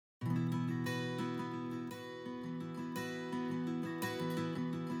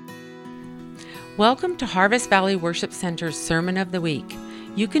Welcome to Harvest Valley Worship Center's Sermon of the Week.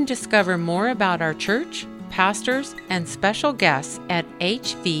 You can discover more about our church, pastors, and special guests at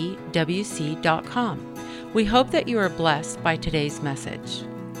hvwc.com. We hope that you are blessed by today's message.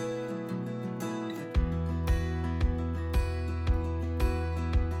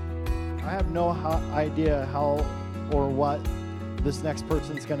 I have no idea how or what this next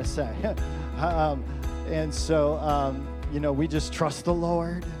person's going to say. We just trust the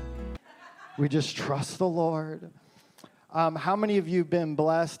Lord. We just trust the Lord. How many of you have been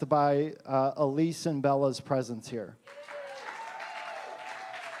blessed by Elise and Bella's presence here?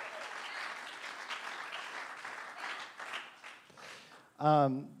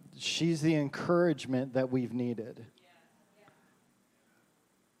 She's the encouragement that we've needed.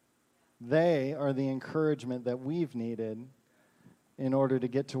 They are the encouragement that we've needed in order to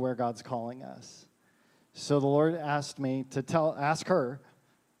get to where God's calling us. So the Lord asked me to ask her.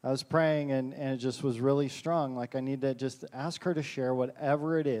 I was praying and it just was really strong. Like I need to just ask her to share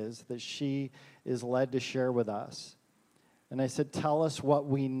whatever it is that she is led to share with us. And I said, tell us what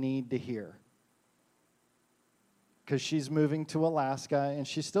we need to hear. Because she's moving to Alaska and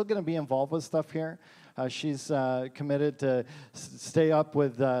she's still going to be involved with stuff here. She's committed to stay up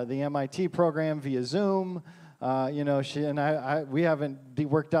with the MIT program via Zoom. She and we haven't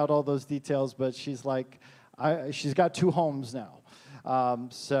worked out all those details, but she's like, she's got 2 homes now.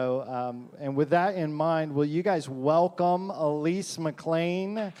 And with that in mind, will you guys welcome Elise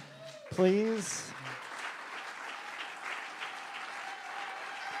McLean, please?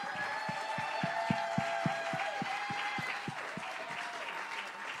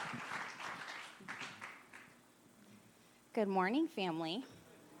 Good morning, family.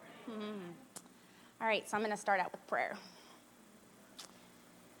 All right, so I'm going to start out with prayer.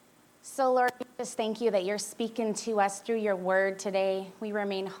 So, Lord, we just thank you that you're speaking to us through your word today. We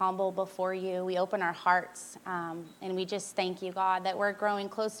remain humble before you. We open our hearts, and we just thank you, God, that we're growing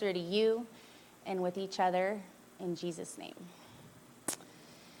closer to you and with each other in Jesus' name.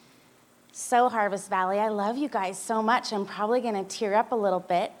 So, Harvest Valley, I love you guys so much. I'm probably going to tear up a little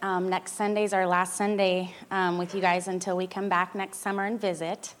bit. Next Sunday's our last Sunday with you guys until we come back next summer and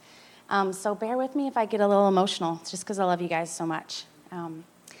visit. So bear with me if I get a little emotional. It's just because I love you guys so much.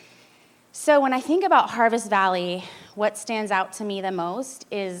 So when I think about Harvest Valley, what stands out to me the most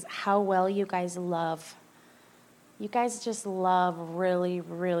is how well you guys love. You guys just love really,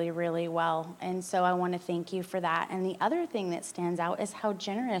 really, really well. And so I want to thank you for that. And the other thing that stands out is how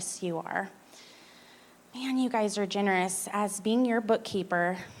generous you are. Man, you guys are generous. As being your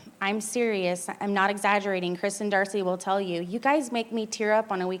bookkeeper, I'm serious. I'm not exaggerating. Chris and Darcy will tell you. You guys make me tear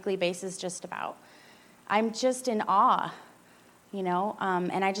up on a weekly basis just about. I'm just in awe.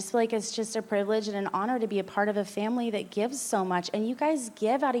 And I just feel like it's just a privilege and an honor to be a part of a family that gives so much. And you guys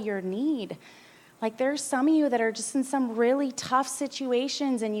give out of your need. Like there's some of you that are just in some really tough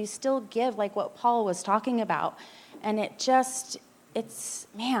situations and you still give, like what Paul was talking about. And it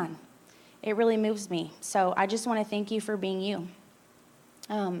really moves me. So I just want to thank you for being you.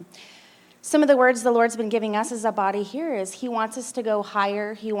 Some of the words the Lord's been giving us as a body here is he wants us to go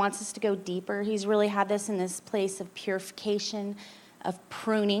higher. He wants us to go deeper. He's really had this in this place of purification, of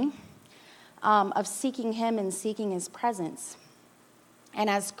pruning, of seeking him and seeking his presence.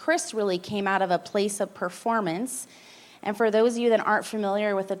 And as Chris really came out of a place of performance, and for those of you that aren't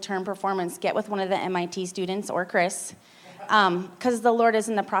familiar with the term performance, get with one of the MIT students or Chris, because the Lord is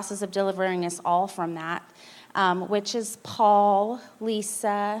in the process of delivering us all from that, which is Paul,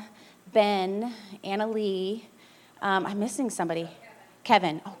 Lisa, Ben, Anna Lee, I'm missing somebody.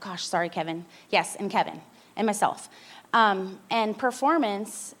 Kevin. Oh gosh, sorry, Kevin. Yes, and Kevin, and myself. And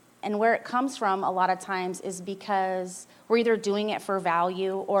performance, and where it comes from a lot of times is because we're either doing it for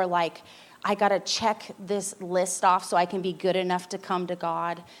value or like, I got to check this list off so I can be good enough to come to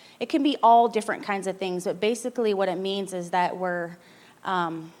God. It can be all different kinds of things, but basically what it means is that we're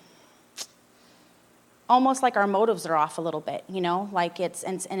almost like our motives are off a little bit, like it's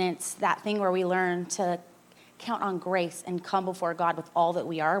that thing where we learn to count on grace and come before God with all that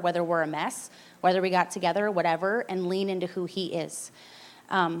we are, whether we're a mess, whether we got together, whatever, and lean into who he is.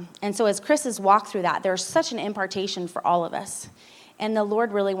 And so as Chris has walked through that, there's such an impartation for all of us. And the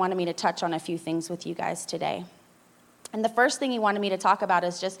Lord really wanted me to touch on a few things with you guys today. And the first thing he wanted me to talk about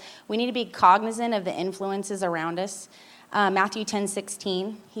is just we need to be cognizant of the influences around us. Matthew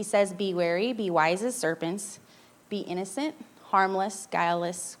 10:16, he says, be wary, be wise as serpents, be innocent, harmless,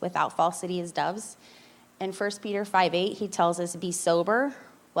 guileless, without falsity as doves. In 1 Peter 5:8, he tells us, be sober,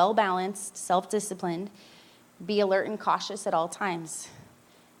 well-balanced, self-disciplined, be alert and cautious at all times.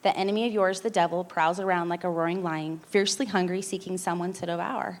 The enemy of yours, the devil, prowls around like a roaring lion, fiercely hungry, seeking someone to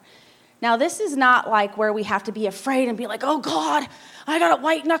devour. Now, this is not like where we have to be afraid and be like, oh, God, I got to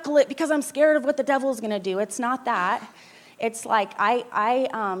white knuckle it because I'm scared of what the devil's going to do. It's not that. It's like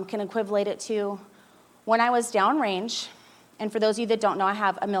I can equivalent it to when I was downrange, and for those of you that don't know, I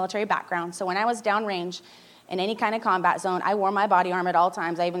have a military background. So when I was downrange in any kind of combat zone, I wore my body armor at all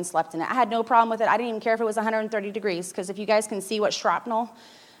times. I even slept in it. I had no problem with it. I didn't even care if it was 130 degrees, because if you guys can see what shrapnel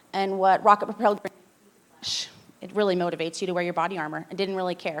and what rocket-propelled, it really motivates you to wear your body armor. I didn't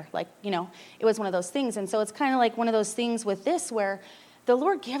really care. Like, it was one of those things. And so it's kind of like one of those things with this where the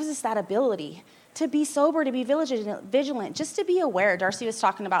Lord gives us that ability to be sober, to be vigilant, just to be aware. Darcy was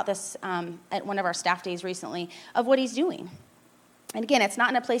talking about this at one of our staff days recently of what he's doing. And again, it's not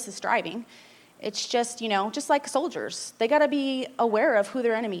in a place of striving. It's just, just like soldiers. They got to be aware of who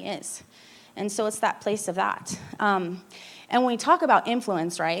their enemy is. And so it's that place of that. And when we talk about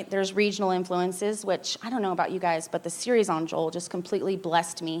influence, right, there's regional influences, which I don't know about you guys, but the series on Joel just completely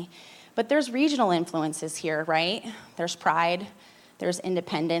blessed me. But there's regional influences here, right? There's pride, there's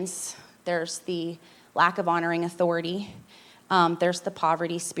independence, there's the lack of honoring authority, there's the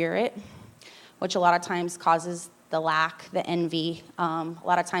poverty spirit, which a lot of times causes the lack, the envy. A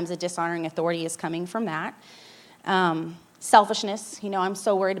lot of times the dishonoring authority is coming from that. Selfishness, I'm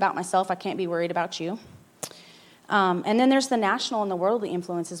so worried about myself, I can't be worried about you. And then there's the national and the worldly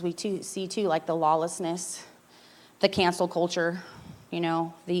influences we see too, like the lawlessness, the cancel culture,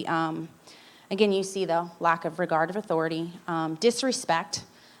 again, you see the lack of regard of authority, disrespect,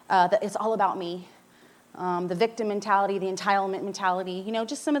 that it's all about me, the victim mentality, the entitlement mentality,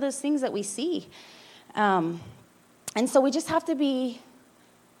 just some of those things that we see. And so we just have to be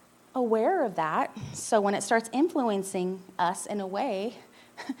aware of that. So when it starts influencing us in a way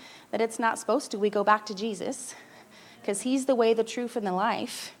that it's not supposed to, we go back to Jesus, because he's the way, the truth, and the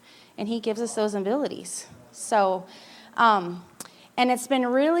life, and he gives us those abilities. So, and it's been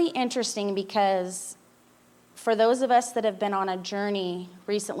really interesting because for those of us that have been on a journey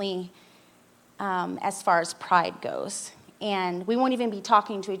recently as far as pride goes, and we won't even be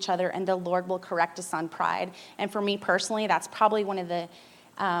talking to each other, and the Lord will correct us on pride. And for me personally, that's probably one of the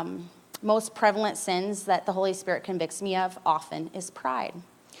most prevalent sins that the Holy Spirit convicts me of often is pride.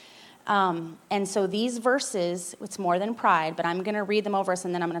 And so these verses, it's more than pride, but I'm going to read them over us,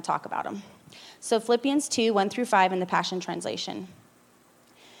 and then I'm going to talk about them. So Philippians 2, 1-5 in the Passion Translation.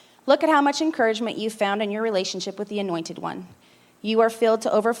 Look at how much encouragement you found in your relationship with the Anointed One. You are filled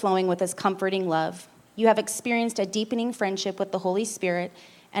to overflowing with his comforting love. You have experienced a deepening friendship with the Holy Spirit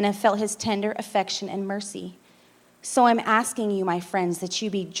and have felt his tender affection and mercy. So I'm asking you, my friends, that you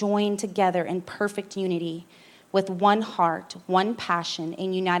be joined together in perfect unity with one heart, one passion,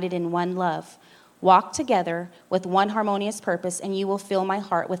 and united in one love. Walk together with one harmonious purpose, and you will fill my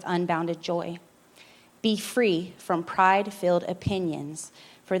heart with unbounded joy. Be free from pride-filled opinions,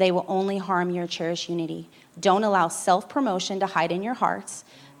 for they will only harm your cherished unity. Don't allow self-promotion to hide in your hearts,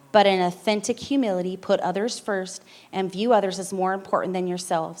 but in authentic humility, put others first and view others as more important than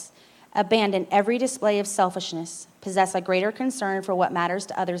yourselves. Abandon every display of selfishness. Possess a greater concern for what matters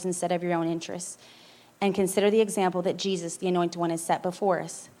to others instead of your own interests. And consider the example that Jesus, the Anointed One, has set before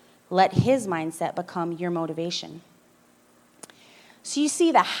us. Let his mindset become your motivation. So you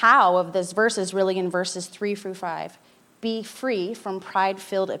see the how of this verse is really in verses 3-5. Be free from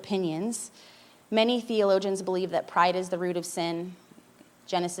pride-filled opinions. Many theologians believe that pride is the root of sin,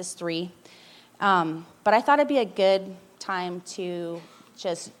 Genesis 3. But I thought it'd be a good time to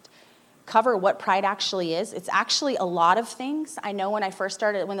just cover what pride actually is. It's actually a lot of things. I know when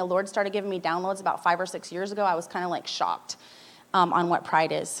the Lord started giving me downloads about 5 or 6 years ago, I was kind of like shocked on what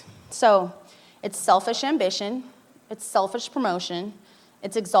pride is. So it's selfish ambition, it's selfish promotion,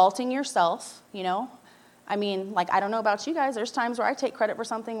 it's exalting yourself, I mean, I don't know about you guys, there's times where I take credit for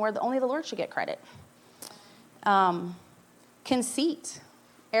something where only the Lord should get credit. Conceit,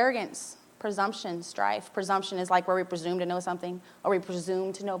 arrogance, presumption, strife. Presumption is like where we presume to know something or we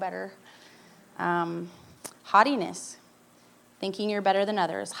presume to know better. Haughtiness, thinking you're better than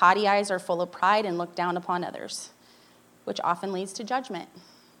others. Haughty eyes are full of pride and look down upon others, which often leads to judgment.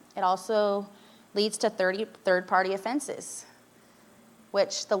 It also leads to third-party offenses,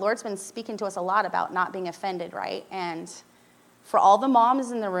 which the Lord's been speaking to us a lot about not being offended, right? And for all the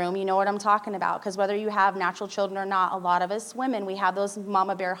moms in the room, you know what I'm talking about, because whether you have natural children or not, a lot of us women, we have those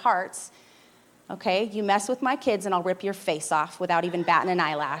mama bear hearts. Okay, you mess with my kids and I'll rip your face off without even batting an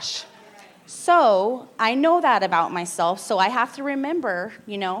eyelash. So I know that about myself, so I have to remember,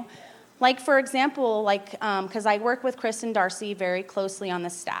 for example, because I work with Chris and Darcy very closely on the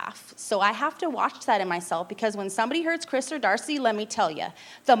staff. So I have to watch that in myself, because when somebody hurts Chris or Darcy, let me tell you,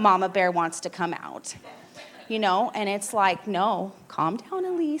 the mama bear wants to come out. and it's like, no, calm down,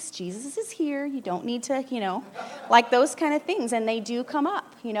 Elise. Jesus is here. You don't need to, like those kind of things. And they do come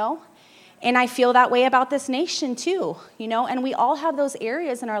up, And I feel that way about this nation too, and we all have those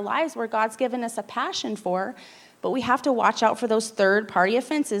areas in our lives where God's given us a passion for, but we have to watch out for those third-party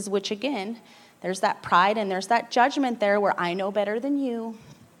offenses, which again, there's that pride and there's that judgment there where I know better than you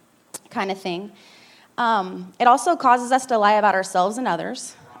kind of thing. It also causes us to lie about ourselves and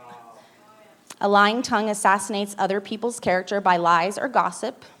others. A lying tongue assassinates other people's character by lies or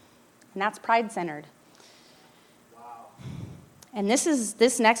gossip, and that's pride-centered. And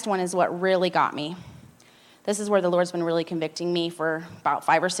this next one is what really got me. This is where the Lord's been really convicting me for about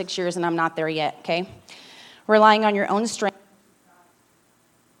 5 or 6 years, and I'm not there yet, okay? Relying on your own strength.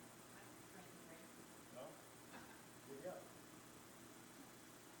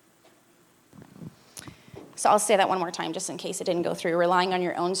 So I'll say that one more time just in case it didn't go through. Relying on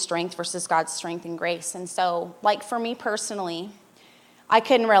your own strength versus God's strength and grace. And so, like for me personally, I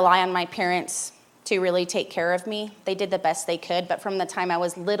couldn't rely on my parents to really take care of me. They did the best they could, but from the time I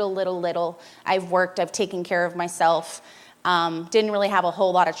was little, I've taken care of myself. Didn't really have a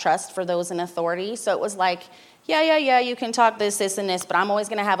whole lot of trust for those in authority. So it was like, yeah, you can talk this, and this, but I'm always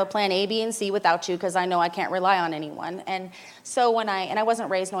going to have a plan A, B, and C without you because I know I can't rely on anyone. And so I wasn't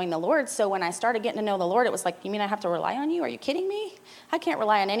raised knowing the Lord, so when I started getting to know the Lord, it was like, you mean I have to rely on you? Are you kidding me? I can't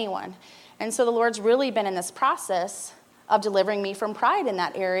rely on anyone. And so the Lord's really been in this process of delivering me from pride in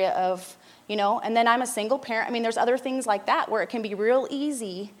that area of, and then I'm a single parent. I mean, there's other things like that where it can be real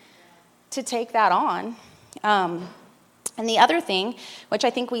easy to take that on. And the other thing, which I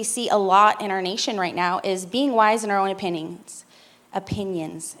think we see a lot in our nation right now, is being wise in our own opinions,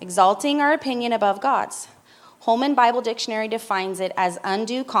 exalting our opinion above God's. Holman Bible Dictionary defines it as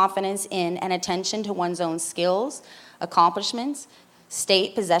undue confidence in and attention to one's own skills, accomplishments,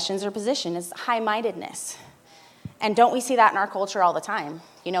 state, possessions, or position. It's high-mindedness. And don't we see that in our culture all the time?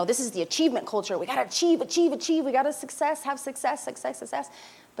 This is the achievement culture. We got to achieve. We got to have success.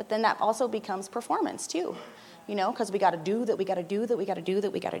 But then that also becomes performance too, because we got to do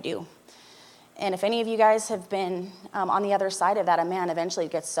that. And if any of you guys have been on the other side of that, a man eventually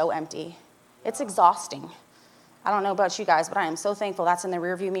gets so empty. It's exhausting. I don't know about you guys, but I am so thankful that's in the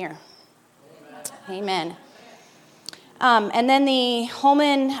rearview mirror. Amen. And then the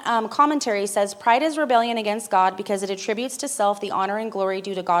Holman commentary says, pride is rebellion against God because it attributes to self the honor and glory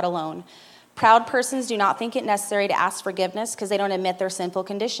due to God alone. Proud persons do not think it necessary to ask forgiveness because they don't admit their sinful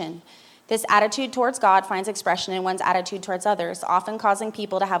condition. This attitude towards God finds expression in one's attitude towards others, often causing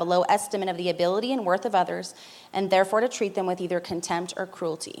people to have a low estimate of the ability and worth of others, and therefore to treat them with either contempt or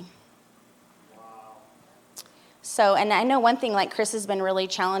cruelty. So, and I know one thing like Chris has been really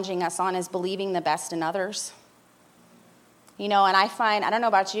challenging us on is believing the best in others. And I find, I don't know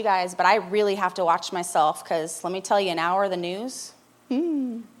about you guys, but I really have to watch myself because let me tell you, an hour of the news,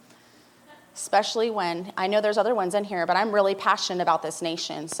 especially when, I know there's other ones in here, but I'm really passionate about this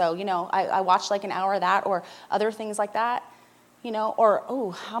nation. So, I watch like an hour of that or other things like that,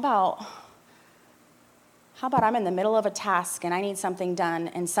 or, how about I'm in the middle of a task and I need something done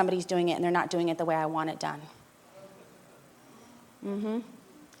and somebody's doing it and they're not doing it the way I want it done.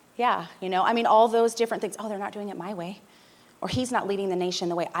 Yeah, all those different things. Oh, they're not doing it my way. Or he's not leading the nation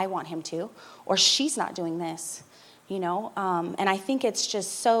the way I want him to. Or she's not doing this, And I think it's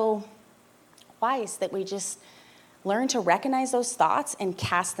just so wise that we just learn to recognize those thoughts and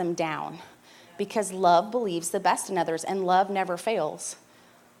cast them down. Because love believes the best in others, and love never fails.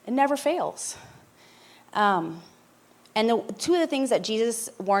 It never fails. And two of the things that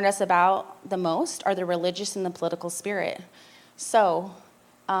Jesus warned us about the most are the religious and the political spirit. So,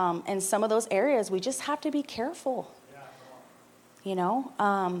 in some of those areas, we just have to be careful.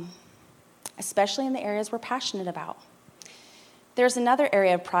 Especially in the areas we're passionate about. There's another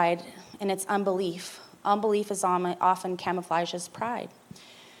area of pride, and it's unbelief. Unbelief is often camouflaged as pride.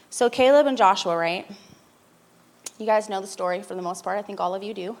 So Caleb and Joshua, right? You guys know the story for the most part. I think all of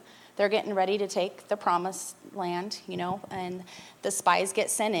you do. They're getting ready to take the promised land, and the spies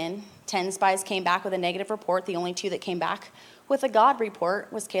get sent in. 10 spies came back with a negative report. The only 2 that came back with a God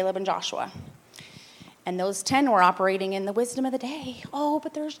report was Caleb and Joshua. And those 10 were operating in the wisdom of the day. Oh,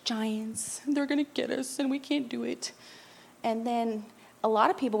 but there's giants. They're going to get us, and we can't do it. And then a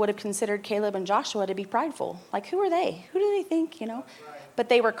lot of people would have considered Caleb and Joshua to be prideful. Like, who are they? Who do they think, But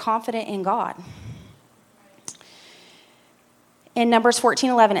they were confident in God. In Numbers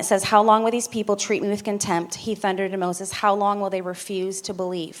 14:11, it says, how long will these people treat me with contempt? He thundered to Moses, how long will they refuse to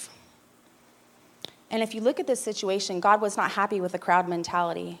believe? And if you look at this situation, God was not happy with the crowd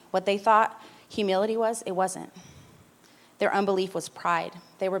mentality. What they thought humility was, it wasn't. Their unbelief was pride.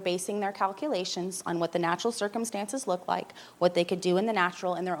 They were basing their calculations on what the natural circumstances looked like, what they could do in the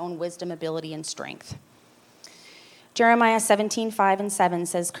natural, and their own wisdom, ability, and strength. Jeremiah 17:5 and 7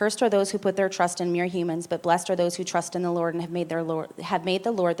 says, "Cursed are those who put their trust in mere humans, but blessed are those who trust in the Lord and have made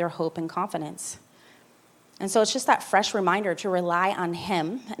the Lord their hope and confidence." And so it's just that fresh reminder to rely on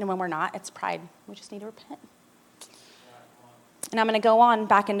him. And when we're not, it's pride. We just need to repent. And I'm going to go on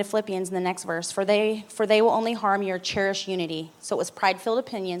back into Philippians in the next verse. For they will only harm your cherished unity. So it was pride-filled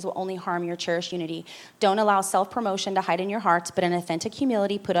opinions will only harm your cherished unity. Don't allow self-promotion to hide in your hearts, but in authentic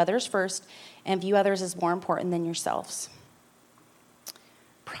humility, put others first and view others as more important than yourselves.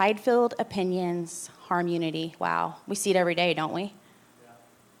 Pride-filled opinions harm unity. Wow. We see it every day, don't we? Yeah.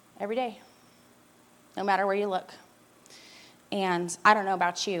 Every day. No matter where you look. And I don't know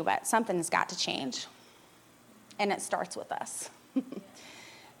about you, but something's got to change. And it starts with us.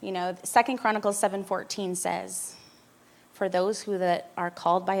 You know, 2 Chronicles 7:14 says, "For those that are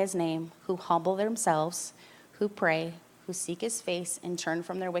called by his name, who humble themselves, who pray, who seek his face and turn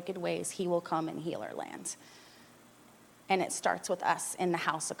from their wicked ways, he will come and heal our land." And it starts with us in the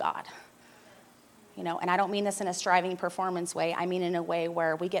house of God. You know, and I don't mean this in a striving performance way. I mean in a way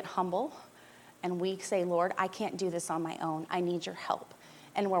where we get humble and we say, "Lord, I can't do this on my own. I need your help."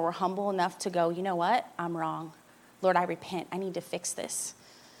 And where we're humble enough to go, "You know what? I'm wrong. Lord, I repent. I need to fix this."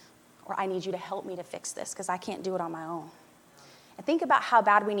 Or "I need you to help me to fix this because I can't do it on my own." And think about how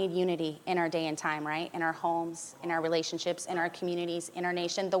bad we need unity in our day and time, right? In our homes, in our relationships, in our communities, in our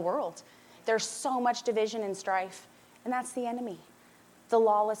nation, the world. There's so much division and strife, and that's the enemy. The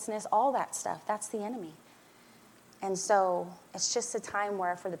lawlessness, all that stuff, that's the enemy. And so it's just a time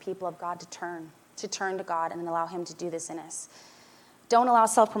where for the people of God to turn to God and allow him to do this in us. Don't allow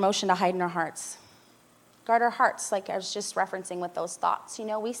self-promotion to hide in our hearts. Guard our hearts, like I was just referencing with those thoughts. You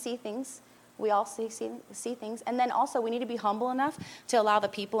know, we see things. We all see things. And then also we need to be humble enough to allow the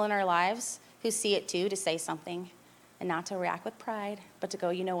people in our lives who see it too to say something and not to react with pride, but to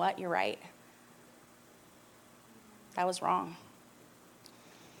go, "You know what? You're right. That was wrong."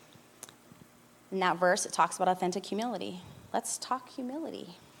 In that verse, it talks about authentic humility. Let's talk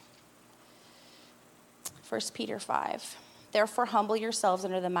humility. 1 Peter 5. "Therefore humble yourselves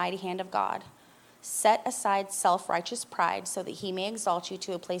under the mighty hand of God. Set aside self-righteous pride so that he may exalt you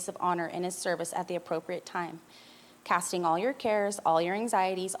to a place of honor in his service at the appropriate time, casting all your cares, all your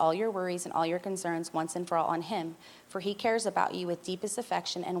anxieties, all your worries, and all your concerns once and for all on him, for he cares about you with deepest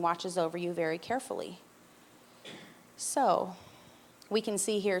affection and watches over you very carefully." So we can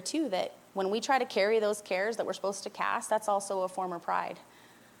see here too that when we try to carry those cares that we're supposed to cast, that's also a form of pride.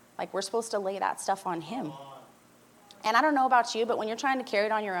 Like we're supposed to lay that stuff on him. And I don't know about you, but when you're trying to carry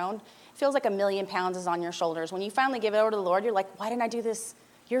it on your own, it feels like 1,000,000 pounds is on your shoulders. When you finally give it over to the Lord, you're like, "Why didn't I do this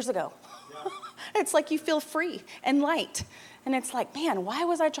years ago?" Yeah. It's like you feel free and light. And it's like, man, why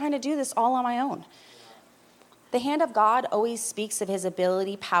was I trying to do this all on my own? Yeah. The hand of God always speaks of his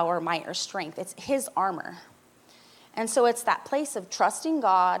ability, power, might, or strength. It's his armor. And so it's that place of trusting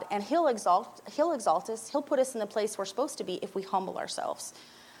God, and he'll exalt us. He'll put us in the place we're supposed to be if we humble ourselves.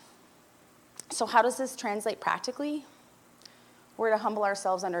 So how does this translate practically? We're to humble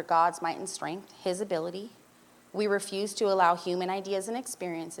ourselves under God's might and strength, his ability. We refuse to allow human ideas and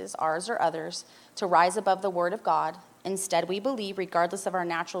experiences, ours or others, to rise above the word of God. Instead, we believe, regardless of our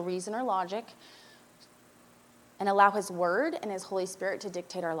natural reason or logic, and allow his word and his Holy Spirit to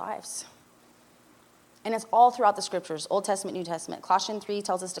dictate our lives. And it's all throughout the scriptures, Old Testament, New Testament. Colossians 3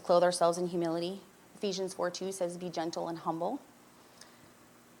 tells us to clothe ourselves in humility. Ephesians 4:2 says, "Be gentle and humble."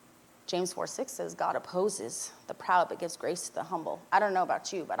 James 4:6 says, "God opposes the proud but gives grace to the humble." I don't know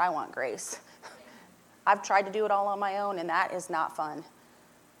about you, but I want grace. I've tried to do it all on my own, and that is not fun.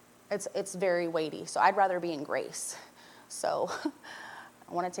 It's very weighty, so I'd rather be in grace. So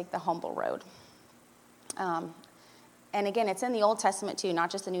I want to take the humble road. And again, it's in the Old Testament too, not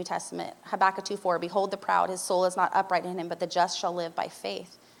just the New Testament. Habakkuk 2:4, "Behold the proud, his soul is not upright in him, but the just shall live by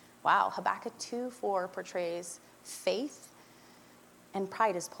faith." Wow, Habakkuk 2:4 portrays faith and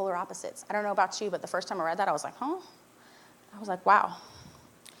pride as polar opposites. I don't know about you, but the first time I read that, I was like, huh? I was like, wow.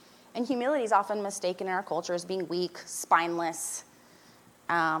 And humility is often mistaken in our culture as being weak, spineless.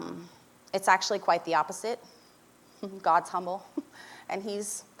 It's actually quite the opposite. God's humble, and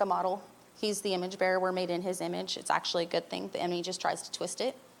he's the model. He's the image bearer. We're made in his image. It's actually a good thing. The enemy just tries to twist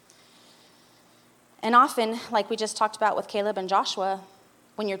it. And often, like we just talked about with Caleb and Joshua,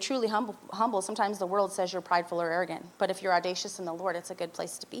 when you're truly humble, sometimes the world says you're prideful or arrogant. But if you're audacious in the Lord, it's a good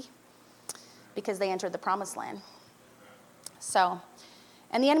place to be because they entered the promised land. So,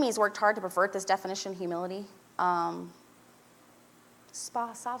 and the enemy has worked hard to pervert this definition of humility.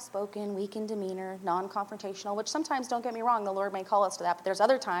 soft-spoken, weak in demeanor, non-confrontational, which sometimes, don't get me wrong, the Lord may call us to that, but there's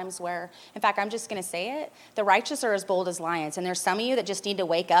other times where, in fact, I'm just going to say it, the righteous are as bold as lions, and there's some of you that just need to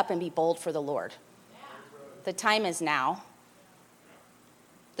wake up and be bold for the Lord. The time is now.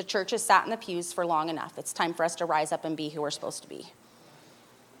 The church has sat in the pews for long enough. It's time for us to rise up and be who we're supposed to be.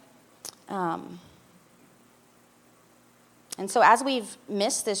 And so as we've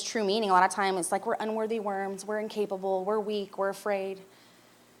missed this true meaning, a lot of time it's like we're unworthy worms, we're incapable, we're weak, we're afraid.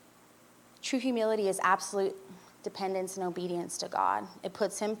 True humility is absolute dependence and obedience to God. It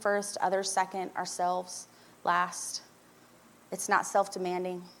puts him first, others second, ourselves last. It's not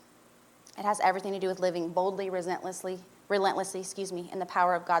self-demanding. It has everything to do with living boldly, relentlessly, in the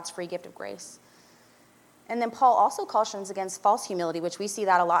power of God's free gift of grace. And then Paul also cautions against false humility, which we see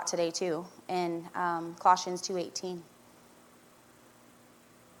that a lot today too, in Colossians 2:18.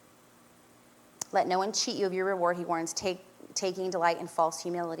 Let no one cheat you of your reward, he warns, taking delight in false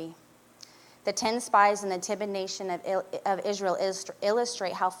humility. The 10 spies and the timid nation of Israel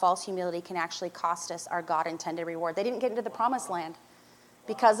illustrate how false humility can actually cost us our God-intended reward. They didn't get into the promised land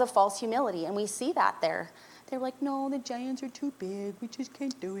because of false humility, and we see that there. They're like, no, the giants are too big. We just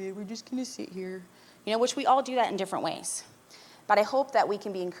can't do it. We're just going to sit here. You know, which we all do that in different ways. But I hope that we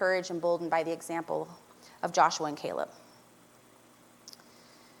can be encouraged and emboldened by the example of Joshua and Caleb.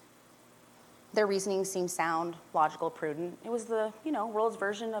 Their reasoning seemed sound, logical, prudent. It was the, world's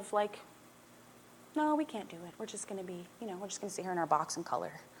version of like, no, we can't do it. We're just going to be, we're just going to sit here in our box and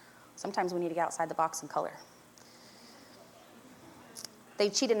color. Sometimes we need to get outside the box and color. They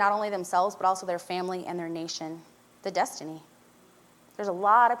cheated not only themselves, but also their family and their nation, the destiny. There's a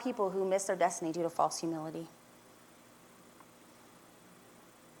lot of people who miss their destiny due to false humility.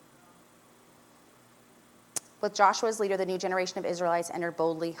 With Joshua as leader, the new generation of Israelites entered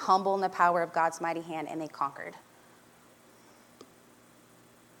boldly, humble in the power of God's mighty hand, and they conquered.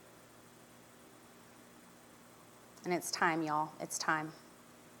 And it's time, y'all. It's time.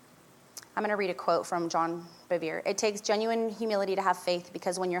 I'm going to read a quote from John Bevere. It takes genuine humility to have faith,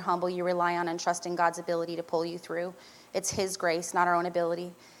 because when you're humble, you rely on and trust in God's ability to pull you through. It's his grace, not our own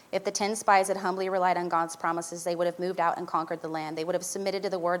ability. If the 10 spies had humbly relied on God's promises, they would have moved out and conquered the land. They would have submitted to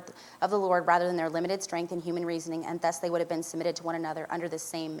the word of the Lord rather than their limited strength and human reasoning, and thus they would have been submitted to one another under the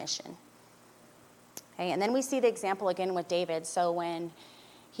same mission. Okay, and then we see the example again with David. So when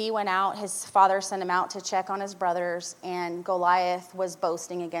he went out, his father sent him out to check on his brothers, and Goliath was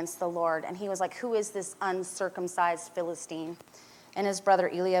boasting against the Lord. And he was like, who is this uncircumcised Philistine? And his brother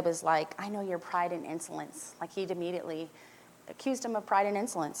Eliab is like, I know your pride and insolence. Like, he'd immediately accused him of pride and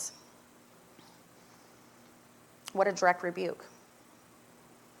insolence. What a direct rebuke.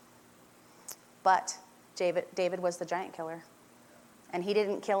 But David was the giant killer. And he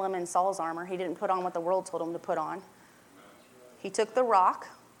didn't kill him in Saul's armor. He didn't put on what the world told him to put on. He took the rock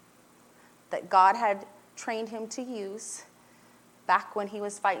that God had trained him to use back when he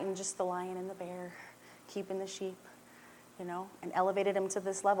was fighting just the lion and the bear, keeping the sheep, and elevated him to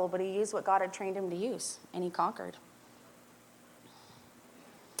this level. But he used what God had trained him to use, and he conquered.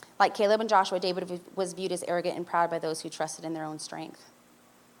 Like Caleb and Joshua, David was viewed as arrogant and proud by those who trusted in their own strength.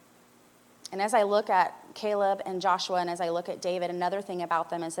 And as I look at Caleb and Joshua, and as I look at David, another thing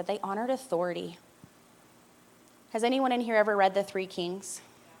about them is that they honored authority. Has anyone in here ever read The Three Kings?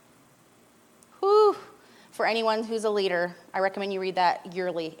 Whew. For anyone who's a leader, I recommend you read that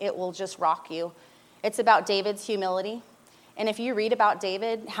yearly. It will just rock you. It's about David's humility. And if you read about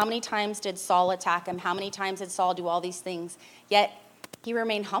David, how many times did Saul attack him? How many times did Saul do all these things? Yet he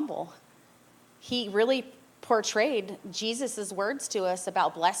remained humble. He really portrayed Jesus' words to us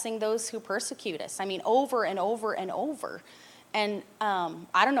about blessing those who persecute us. I mean, over and over and over. And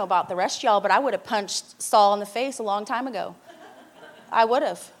I don't know about the rest of y'all, but I would have punched Saul in the face a long time ago. I would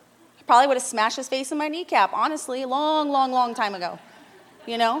have. Probably would have smashed his face in my kneecap, honestly, long time ago.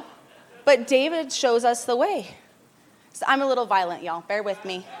 But David shows us the way. So I'm a little violent, y'all. Bear with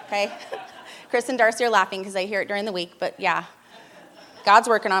me, okay? Chris and Darcy are laughing because I hear it during the week, but yeah. God's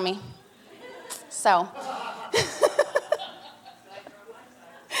working on me. So.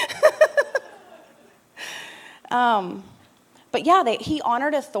 But yeah, he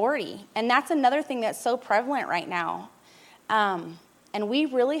honored authority. And that's another thing that's so prevalent right now. And we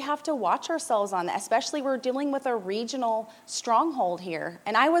really have to watch ourselves on that, especially we're dealing with a regional stronghold here.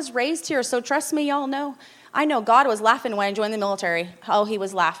 And I was raised here, so trust me, y'all know. I know God was laughing when I joined the military. Oh, he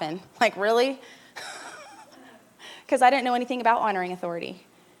was laughing. Like, really? Because I didn't know anything about honoring authority.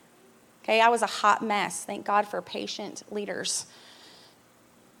 Okay, I was a hot mess. Thank God for patient leaders,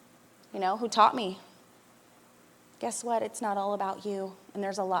 who taught me. Guess what? It's not all about you. And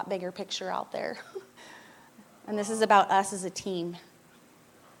there's a lot bigger picture out there. And this is about us as a team.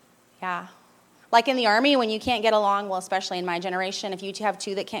 Yeah. Like in the Army, when you can't get along, well, especially in my generation, if you have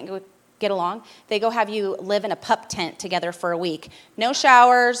two that can't get along, they go have you live in a pup tent together for a week. No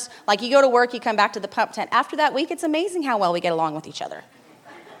showers. Like you go to work, you come back to the pup tent. After that week, it's amazing how well we get along with each other.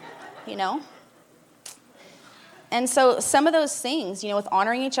 You know? And so some of those things, with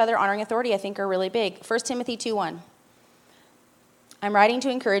honoring each other, honoring authority, I think are really big. 1 Timothy 2:1. I'm writing to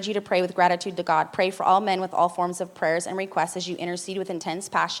encourage you to pray with gratitude to God. Pray for all men with all forms of prayers and requests as you intercede with intense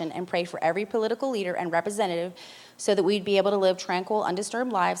passion, and pray for every political leader and representative so that we'd be able to live tranquil,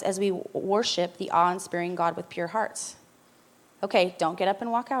 undisturbed lives as we worship the awe-inspiring God with pure hearts. Okay, don't get up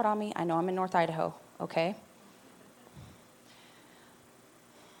and walk out on me. I know I'm in North Idaho, okay?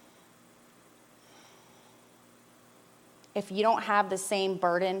 If you don't have the same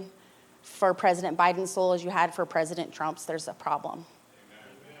burden for President Biden's soul as you had for President Trump's, there's a problem.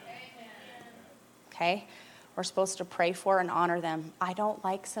 Okay? We're supposed to pray for and honor them. I don't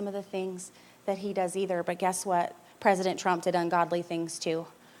like some of the things that he does either, but guess what? President Trump did ungodly things too.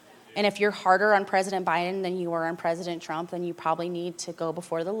 And if you're harder on President Biden than you are on President Trump, then you probably need to go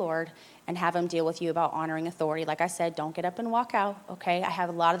before the Lord and have him deal with you about honoring authority. Like I said, don't get up and walk out, okay? I have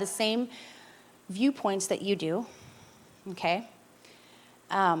a lot of the same viewpoints that you do, okay?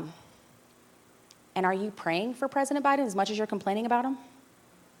 And are you praying for President Biden as much as you're complaining about him?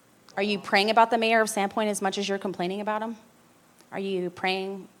 Are you praying about the mayor of Sandpoint as much as you're complaining about him? Are you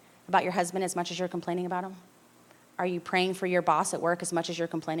praying about your husband as much as you're complaining about him? Are you praying for your boss at work as much as you're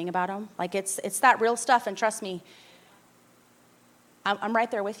complaining about him? Like it's that real stuff, and trust me, I'm right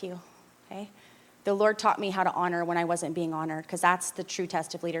there with you, okay? The Lord taught me how to honor when I wasn't being honored, because that's the true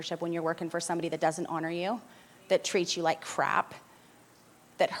test of leadership, when you're working for somebody that doesn't honor you, that treats you like crap,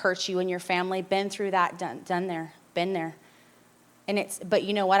 that hurts you and your family. Been through that, done there, been there. But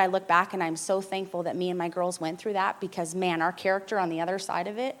you know what? I look back and I'm so thankful that me and my girls went through that, because man, our character on the other side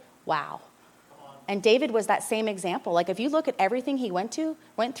of it, wow. And David was that same example. Like if you look at everything he went through,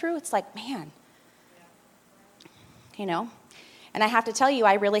 it's like, man, And I have to tell you,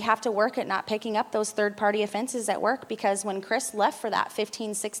 I really have to work at not picking up those third-party offenses at work, because when Chris left for that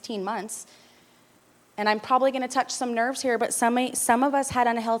 15, 16 months, and I'm probably going to touch some nerves here, but some of us had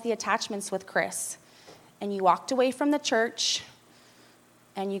unhealthy attachments with Chris. And you walked away from the church,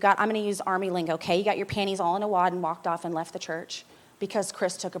 and I'm going to use Army lingo, okay? You got your panties all in a wad and walked off and left the church because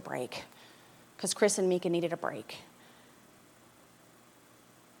Chris took a break. Because Chris and Mika needed a break.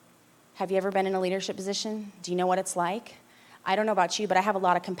 Have you ever been in a leadership position? Do you know what it's like? I don't know about you, but I have a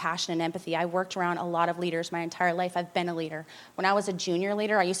lot of compassion and empathy. I worked around a lot of leaders my entire life. I've been a leader. When I was a junior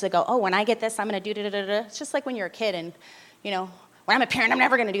leader, I used to go, when I get this, I'm going to do da-da-da-da. It's just like when you're a kid and, when I'm a parent, I'm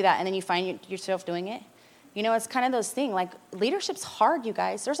never going to do that. And then you find yourself doing it. It's kind of those things. Like, leadership's hard, you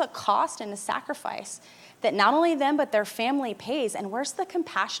guys. There's a cost and a sacrifice that not only them, but their family pays. And where's the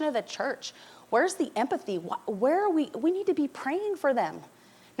compassion of the church? Where's the empathy? Where are we? We need to be praying for them.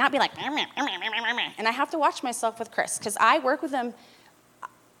 Not be like, and I have to watch myself with Chris, because I work with him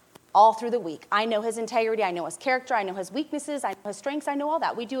all through the week. I know his integrity, I know his character, I know his weaknesses, I know his strengths, I know all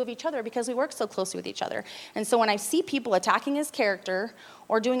that. We do of each other because we work so closely with each other. And so when I see people attacking his character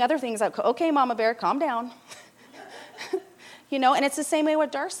or doing other things, like, okay, Mama Bear, calm down. And it's the same way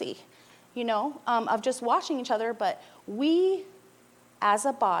with Darcy, of just watching each other. But we, as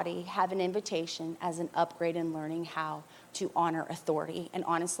a body, have an invitation as an upgrade in learning how to honor authority. And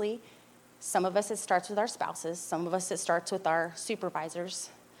honestly, some of us, it starts with our spouses. Some of us, it starts with our supervisors.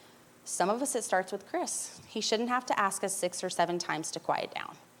 Some of us, it starts with Chris. He shouldn't have to ask us 6 or 7 times to quiet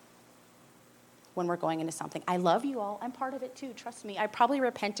down when we're going into something. I love you all. I'm part of it too. Trust me. I probably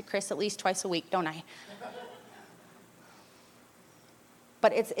repent to Chris at least twice a week, don't I?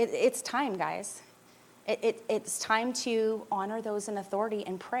 But it's time, guys. It's time to honor those in authority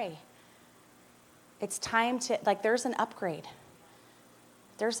and pray. It's time to, there's an upgrade.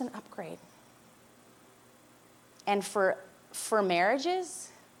 There's an upgrade. And for marriages,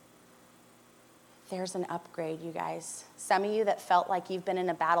 there's an upgrade, you guys. Some of you that felt like you've been in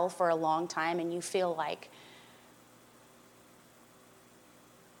a battle for a long time and you feel like,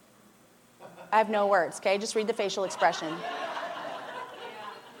 I have no words, okay? Just read the facial expression.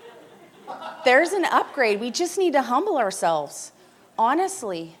 There's an upgrade. We just need to humble ourselves,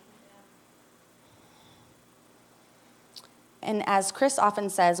 honestly. And as Chris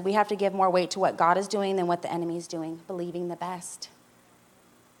often says, we have to give more weight to what God is doing than what the enemy is doing, believing the best.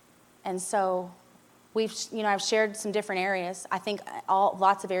 And so I've shared some different areas. I think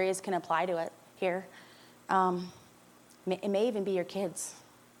lots of areas can apply to it here. It may even be your kids,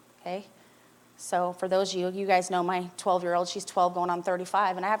 okay? So for those of you guys know my 12-year-old, she's 12 going on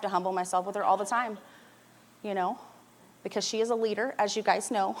 35, and I have to humble myself with her all the time, because she is a leader, as you guys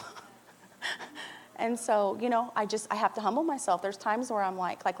know. And so, I have to humble myself. There's times where I'm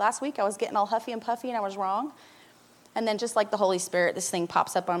like last week I was getting all huffy and puffy and I was wrong. And then just like the Holy Spirit, this thing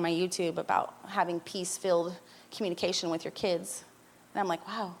pops up on my YouTube about having peace-filled communication with your kids. And I'm like,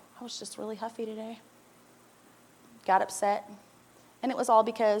 wow, I was just really huffy today. Got upset. And it was all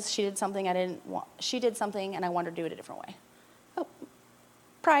because she did something I didn't want. She did something and I wanted to do it a different way. Oh,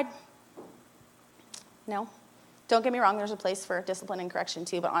 pride. No. Don't get me wrong, there's a place for discipline and correction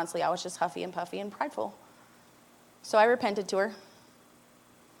too, but honestly, I was just huffy and puffy and prideful. So I repented to her.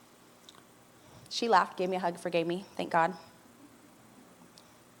 She laughed, gave me a hug, forgave me, thank God.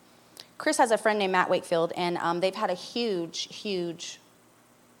 Chris has a friend named Matt Wakefield, and they've had a huge,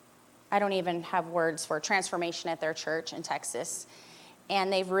 I don't even have words for transformation at their church in Texas.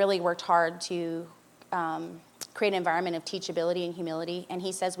 And they've really worked hard to create an environment of teachability and humility. And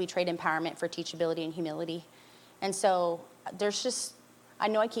he says we trade empowerment for teachability and humility. And so there's just, I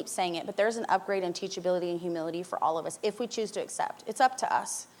know I keep saying it, but there's an upgrade in teachability and humility for all of us if we choose to accept. It's up to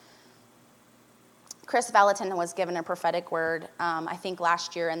us. Chris Valentin was given a prophetic word, I think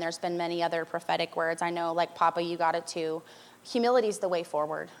last year, and there's been many other prophetic words. I know, like Papa, you got it too. Humility is the way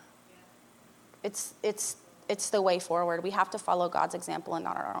forward. It's the way forward. We have to follow God's example and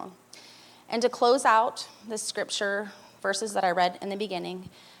not our own. And to close out the scripture verses that I read in the beginning,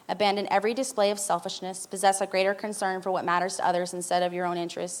 abandon every display of selfishness, possess a greater concern for what matters to others instead of your own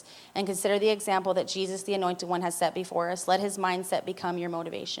interests, and consider the example that Jesus, the Anointed One, has set before us. Let his mindset become your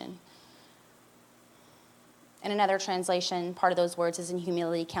motivation. In another translation, part of those words is in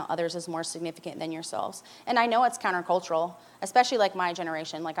humility, count others as more significant than yourselves. And I know it's countercultural, especially like my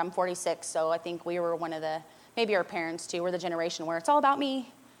generation. Like I'm 46, so I think we were one of the, maybe our parents too, were the generation where it's all about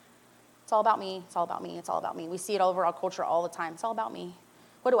me. It's all about me. It's all about me. It's all about me. We see it all over our culture all the time. It's all about me.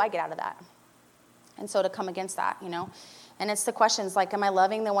 What do I get out of that? And so to come against that, And it's the questions like, am I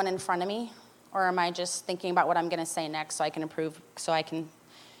loving the one in front of me? Or am I just thinking about what I'm going to say next so I can improve, so I can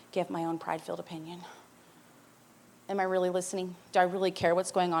give my own pride-filled opinion? Am I really listening? Do I really care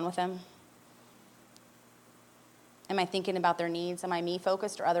what's going on with them? Am I thinking about their needs? Am I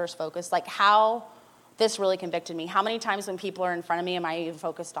me-focused or others-focused? Like how this really convicted me. How many times when people are in front of me am I even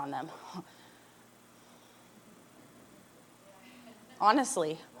focused on them?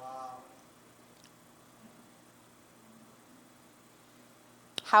 Honestly.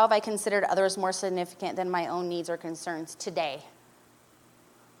 How have I considered others more significant than my own needs or concerns today?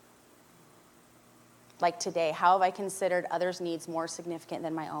 Like today, how have I considered others' needs more significant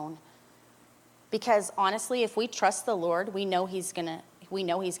than my own? Because honestly, if we trust the Lord, we know He's gonna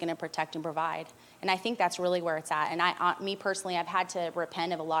protect and provide. And I think that's really where it's at. And me personally, I've had to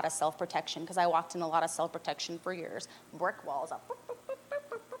repent of a lot of self-protection because I walked in a lot of self-protection for years. Brick walls up.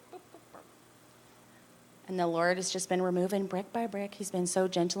 And the Lord has just been removing brick by brick. He's been so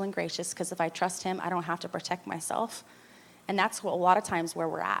gentle and gracious because if I trust Him, I don't have to protect myself. And that's what a lot of times where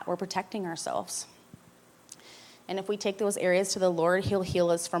we're at. We're protecting ourselves. And if we take those areas to the Lord, He'll heal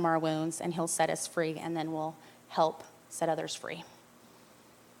us from our wounds and He'll set us free, and then we'll help set others free.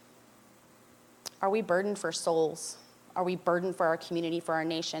 Are we burdened for souls? Are we burdened for our community, for our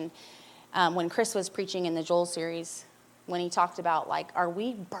nation? When Chris was preaching in the Joel series, when he talked about, are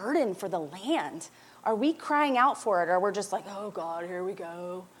we burdened for the land? Are we crying out for it? Or we're just like, oh, God, here we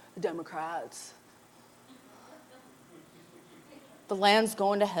go, the Democrats. The land's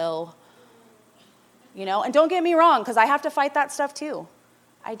going to hell. And don't get me wrong, because I have to fight that stuff too.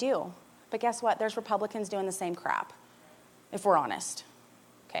 I do. But guess what? There's Republicans doing the same crap, if we're honest.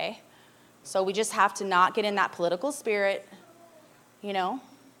 Okay? So we just have to not get in that political spirit, And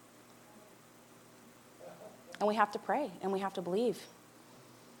we have to pray, and we have to believe.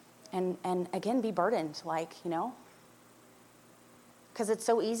 And again, be burdened, Because it's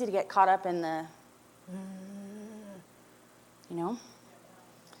so easy to get caught up in the,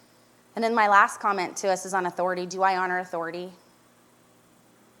 And then my last comment to us is on authority. Do I honor authority?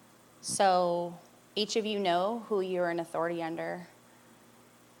 So each of you know who you're in authority under.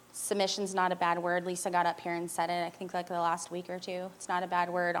 Submission's not a bad word. Lisa got up here and said it, I think the last week or two. It's not a bad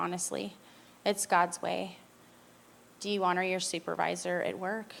word, honestly. It's God's way. Do you honor your supervisor at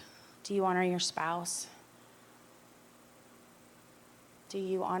work? Do you honor your spouse? Do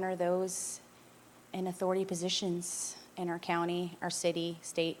you honor those in authority positions in our county, our city,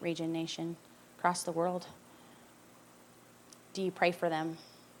 state, region, nation, across the world? Do you pray for them?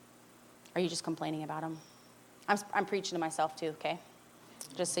 Or are you just complaining about them? I'm preaching to myself too, okay?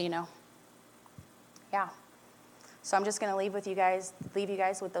 Just so you know. Yeah. So I'm just going to leave you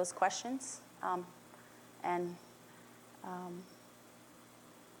guys with those questions. And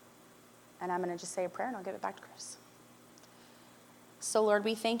I'm going to just say a prayer and I'll give it back to Chris. So, Lord,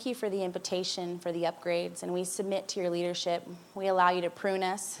 we thank you for the invitation, for the upgrades, and we submit to your leadership. We allow you to prune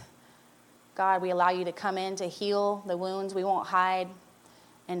us. God, we allow you to come in to heal the wounds. We won't hide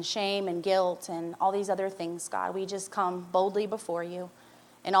and shame and guilt and all these other things, God. We just come boldly before you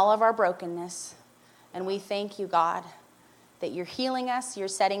in all of our brokenness. And we thank you, God, that you're healing us, you're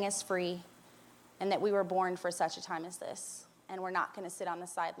setting us free, and that we were born for such a time as this. And we're not going to sit on the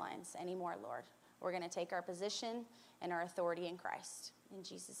sidelines anymore, Lord. We're going to take our position and our authority in Christ. In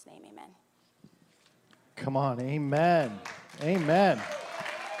Jesus' name, amen. Come on, amen. Amen.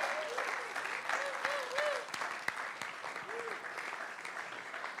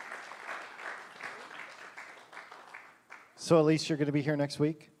 So, Elise, you're going to be here next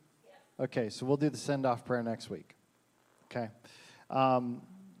week? Yeah. Okay, so we'll do the send-off prayer next week. Okay.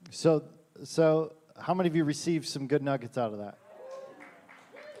 So how many of you received some good nuggets out of that?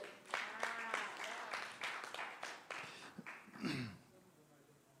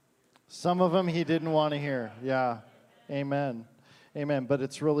 Some of them he didn't want to hear. Yeah. Amen. Amen. But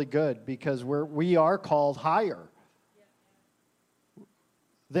it's really good because we are called higher.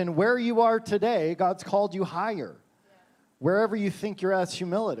 Then where you are today, God's called you higher. Wherever you think you're at, it's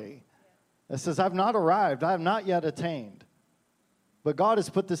humility. It says, I've not arrived. I have not yet attained. But God has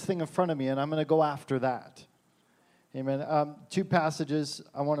put this thing in front of me, and I'm going to go after that. Amen. 2 passages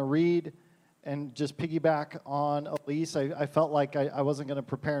I want to read and just piggyback on Elise. I felt like I wasn't going to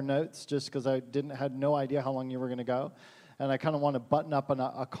prepare notes just because I had no idea how long you were going to go. And I kind of want to button up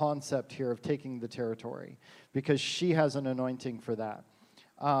a concept here of taking the territory because she has an anointing for that.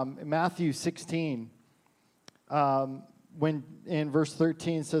 Matthew 16, when in verse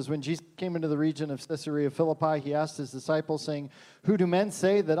 13 says, when Jesus came into the region of Caesarea Philippi, he asked his disciples, saying, who do men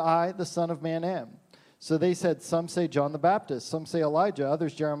say that I, the Son of Man, am? So they said, some say John the Baptist, some say Elijah,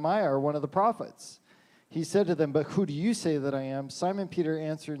 others Jeremiah or one of the prophets. He said to them, but who do you say that I am? Simon Peter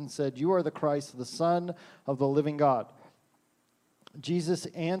answered and said, you are the Christ, the Son of the living God. Jesus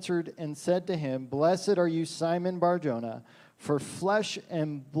answered and said to him, blessed are you, Simon Bar-Jonah, for flesh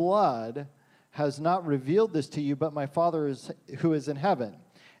and blood has not revealed this to you, but my Father who is in heaven.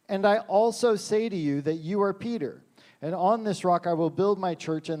 And I also say to you that you are Peter, and on this rock I will build my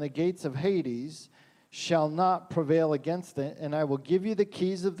church, and the gates of Hades shall not prevail against it, and I will give you the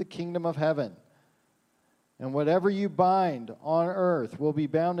keys of the kingdom of heaven. And whatever you bind on earth will be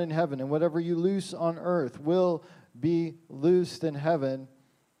bound in heaven, and whatever you loose on earth will be loosed in heaven.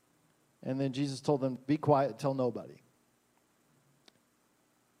 And then Jesus told them, be quiet, tell nobody.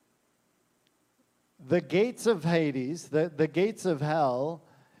 The gates of Hades, the gates of hell,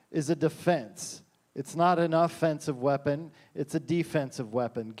 is a defense. It's not an offensive weapon, it's a defensive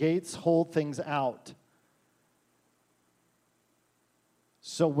weapon. Gates hold things out.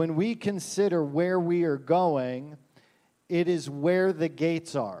 So when we consider where we are going, it is where the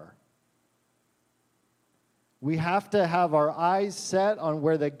gates are. We have to have our eyes set on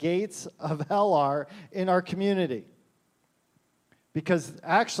where the gates of hell are in our community. Because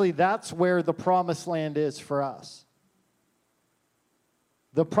actually that's where the promised land is for us.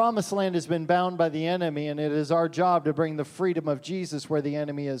 The promised land has been bound by the enemy, and it is our job to bring the freedom of Jesus where the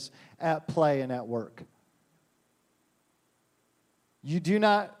enemy is at play and at work. You do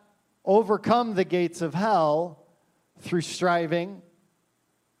not overcome the gates of hell through striving.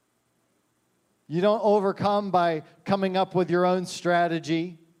 You don't overcome by coming up with your own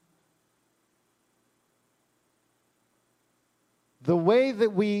strategy. The way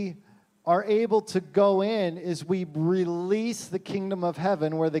that we are able to go in is we release the kingdom of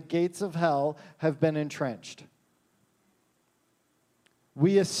heaven where the gates of hell have been entrenched.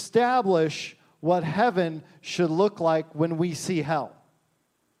 We establish what heaven should look like when we see hell.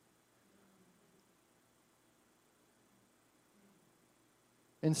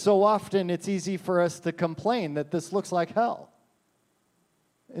 And so often it's easy for us to complain that this looks like hell.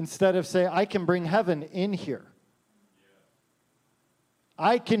 Instead of say, I can bring heaven in here.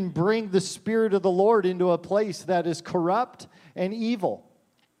 I can bring the Spirit of the Lord into a place that is corrupt and evil.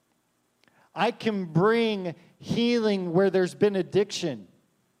 I can bring healing where there's been addiction,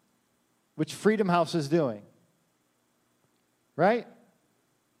 which Freedom House is doing. Right?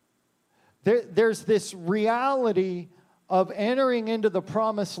 There's this reality of entering into the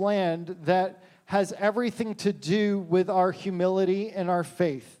promised land that has everything to do with our humility and our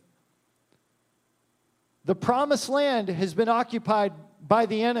faith. The promised land has been occupied by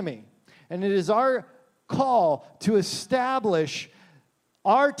the enemy, and it is our call to establish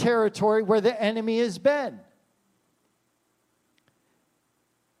our territory where the enemy has been.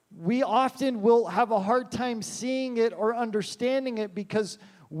 We often will have a hard time seeing it or understanding it because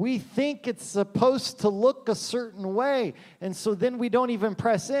we think it's supposed to look a certain way, and so then we don't even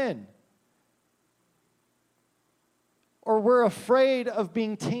press in. Or we're afraid of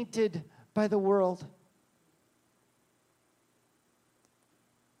being tainted by the world.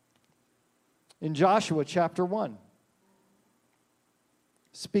 In Joshua chapter 1,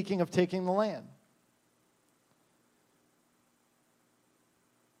 speaking of taking the land,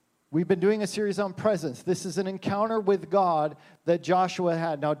 we've been doing a series on presence. This is an encounter with God that Joshua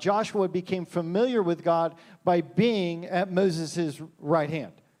had. Now, Joshua became familiar with God by being at Moses' right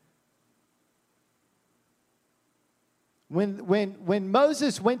hand. When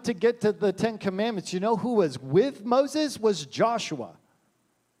Moses went to get to the Ten Commandments, you know who was with Moses? Was Joshua.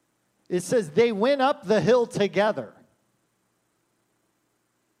 It says they went up the hill together.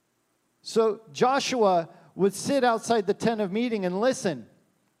 So Joshua would sit outside the tent of meeting and listen.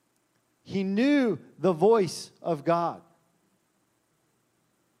 He knew the voice of God.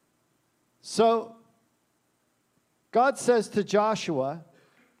 So God says to Joshua,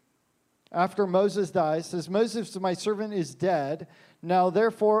 after Moses dies, says, Moses, my servant, is dead. Now,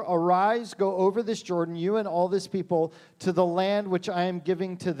 therefore, arise, go over this Jordan, you and all this people, to the land which I am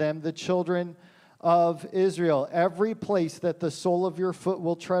giving to them, the children of Israel. Every place that the sole of your foot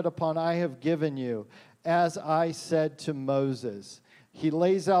will tread upon, I have given you, as I said to Moses. He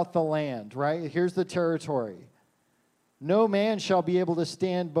lays out the land, right? Here's the territory. No man shall be able to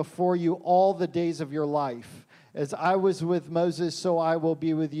stand before you all the days of your life. As I was with Moses, so I will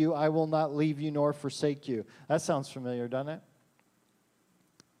be with you. I will not leave you nor forsake you. That sounds familiar, doesn't it?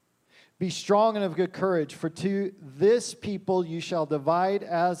 Be strong and of good courage, for to this people you shall divide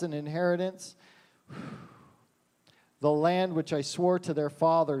as an inheritance the land which I swore to their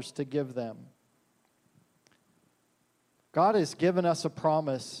fathers to give them. God has given us a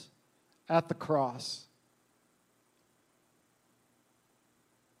promise at the cross.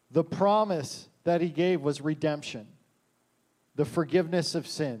 The promise that he gave was redemption, the forgiveness of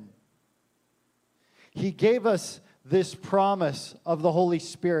sin. He gave us this promise of the Holy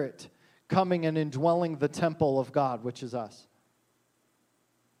Spirit coming and indwelling the temple of God, which is us.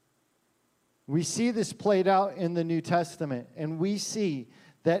 We see this played out in the New Testament, and we see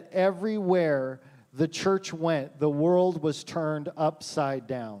that everywhere the church went, the world was turned upside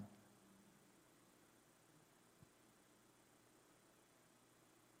down.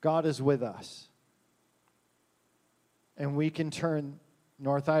 God is with us. And we can turn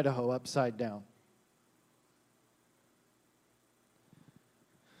North Idaho upside down.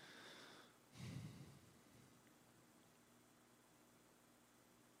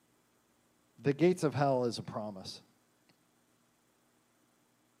 The gates of hell is a promise.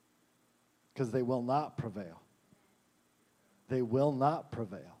 Because they will not prevail. They will not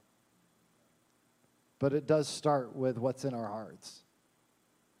prevail. But it does start with what's in our hearts.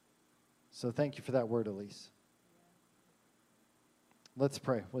 So thank you for that word, Elise. Let's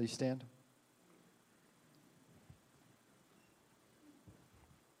pray. Will you stand?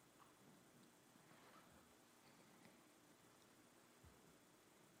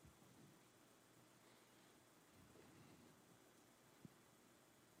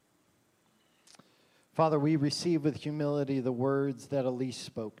 Father, we receive with humility the words that Elise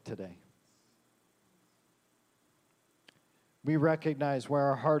spoke today. We recognize where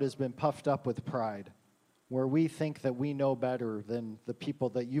our heart has been puffed up with pride, where we think that we know better than the people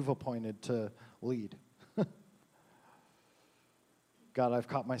that you've appointed to lead. God, I've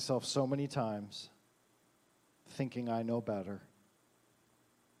caught myself so many times thinking I know better.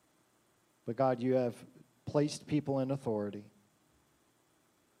 But God, you have placed people in authority.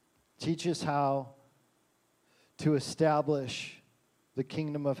 Teach us how to establish the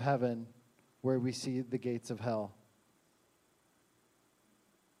kingdom of heaven where we see the gates of hell.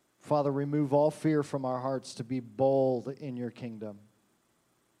 Father, remove all fear from our hearts to be bold in your kingdom,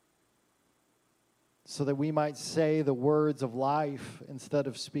 so that we might say the words of life instead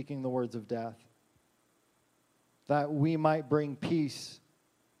of speaking the words of death, that we might bring peace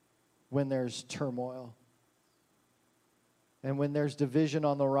when there's turmoil. And when there's division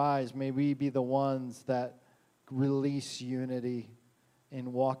on the rise, may we be the ones that release unity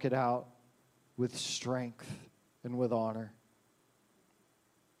and walk it out with strength and with honor.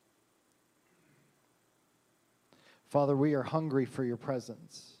 Father, we are hungry for your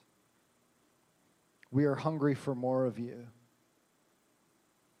presence. We are hungry for more of you.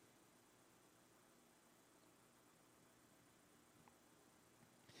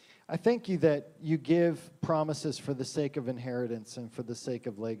 I thank you that you give promises for the sake of inheritance and for the sake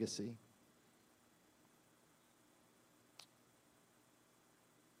of legacy.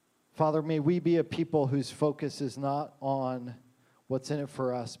 Father, may we be a people whose focus is not on what's in it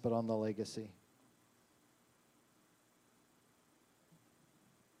for us, but on the legacy.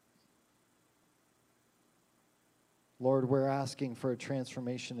 Lord, we're asking for a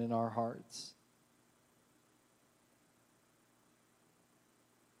transformation in our hearts.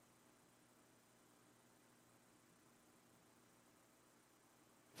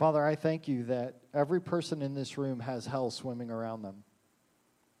 Father, I thank you that every person in this room has hell swimming around them.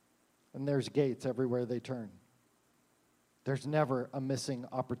 And there's gates everywhere they turn. There's never a missing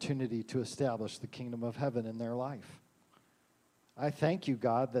opportunity to establish the kingdom of heaven in their life. I thank you,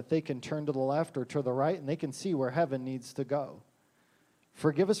 God, that they can turn to the left or to the right and they can see where heaven needs to go.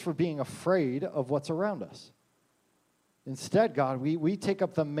 Forgive us for being afraid of what's around us. Instead, God, we take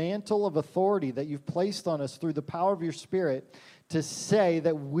up the mantle of authority that you've placed on us through the power of your Spirit to say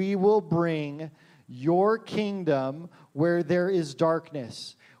that we will bring your kingdom where there is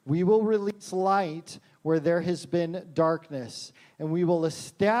darkness. We will release light where there has been darkness. And we will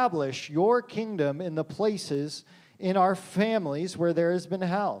establish your kingdom in the places in our families where there has been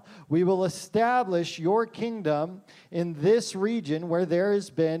hell. We will establish your kingdom in this region where there has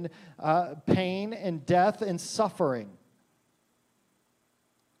been pain and death and suffering.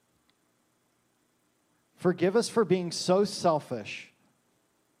 Forgive us for being so selfish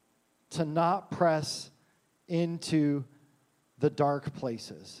to not press into the dark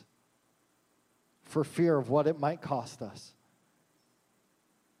places for fear of what it might cost us.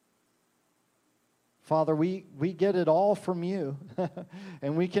 Father, we get it all from you,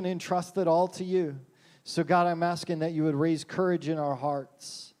 and we can entrust it all to you. So, God, I'm asking that you would raise courage in our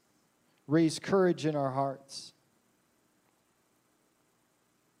hearts. Raise courage in our hearts.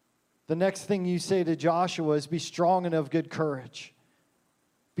 The next thing you say to Joshua is, be strong and of good courage.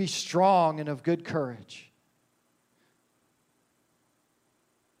 Be strong and of good courage.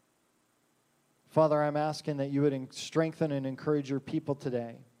 Father, I'm asking that you would strengthen and encourage your people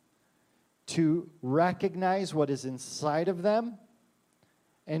today to recognize what is inside of them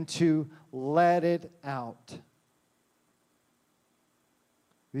and to let it out.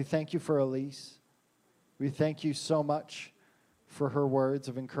 We thank you for Elise. We thank you so much for her words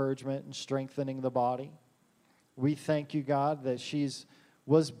of encouragement and strengthening the body. We thank you, God, that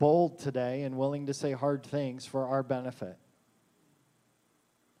was bold today and willing to say hard things for our benefit.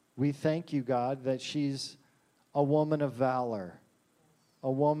 We thank you, God, that she's a woman of valor, a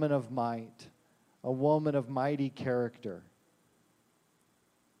woman of might, a woman of mighty character.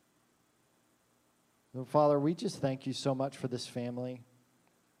 So, Father, we just thank you so much for this family.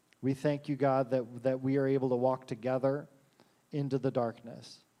 We thank you, God, that we are able to walk together into the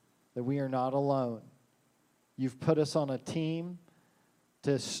darkness, that we are not alone. You've put us on a team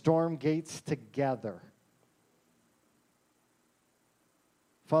to storm gates together.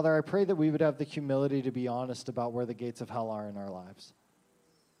 Father, I pray that we would have the humility to be honest about where the gates of hell are in our lives.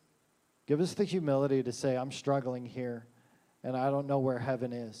 Give us the humility to say, I'm struggling here, and I don't know where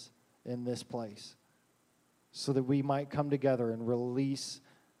heaven is in this place, so that we might come together and release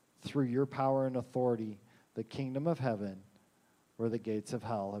through your power and authority the kingdom of heaven where the gates of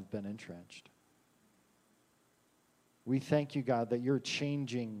hell have been entrenched. We thank you, God, that you're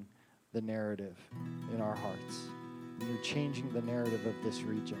changing the narrative in our hearts. You're changing the narrative of this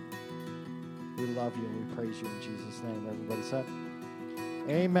region. We love you and we praise you in Jesus' name. Everybody said,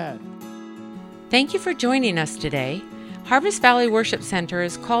 amen. Thank you for joining us today. Harvest Valley Worship Center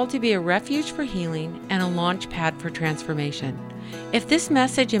is called to be a refuge for healing and a launch pad for transformation. If this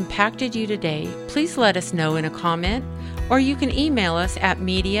message impacted you today, please let us know in a comment, or you can email us at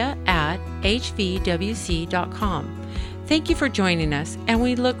media@hvwc.com. Thank you for joining us, and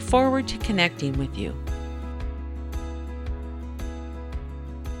we look forward to connecting with you.